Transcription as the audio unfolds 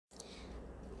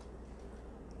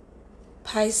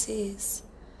Pisces,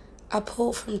 I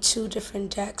pulled from two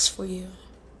different decks for you.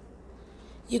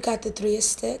 You got the Three of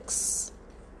Sticks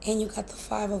and you got the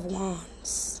Five of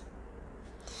Wands.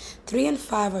 3 and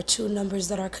 5 are two numbers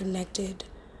that are connected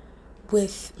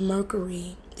with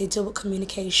Mercury. They deal with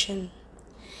communication.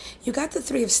 You got the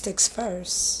Three of Sticks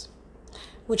first,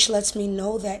 which lets me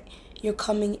know that you're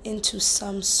coming into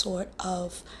some sort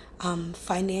of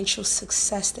financial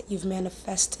success that you've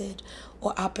manifested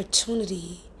or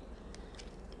opportunity.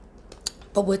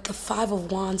 But with the Five of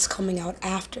Wands coming out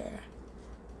after,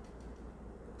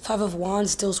 Five of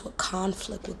Wands deals with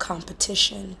conflict, with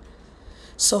competition.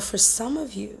 So for some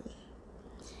of you,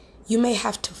 you may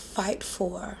have to fight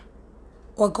for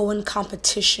or go in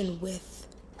competition with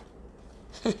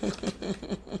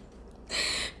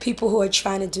people who are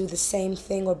trying to do the same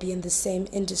thing or be in the same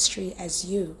industry as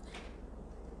you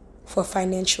for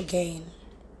financial gain.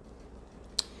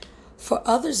 For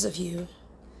others of you,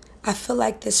 I feel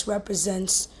like this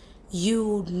represents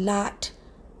you not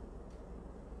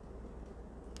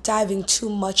diving too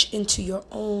much into your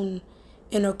own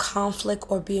inner conflict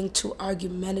or being too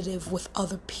argumentative with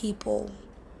other people.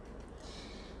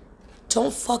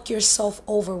 Don't fuck yourself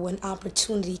over when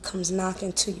opportunity comes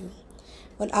knocking to you.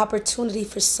 When opportunity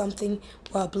for something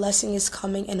where a blessing is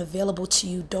coming and available to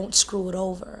you, don't screw it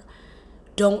over.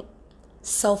 Don't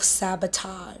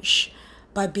self-sabotage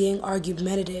by being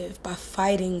argumentative, by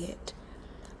fighting it,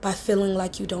 by feeling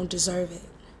like you don't deserve it.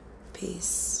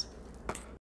 Peace.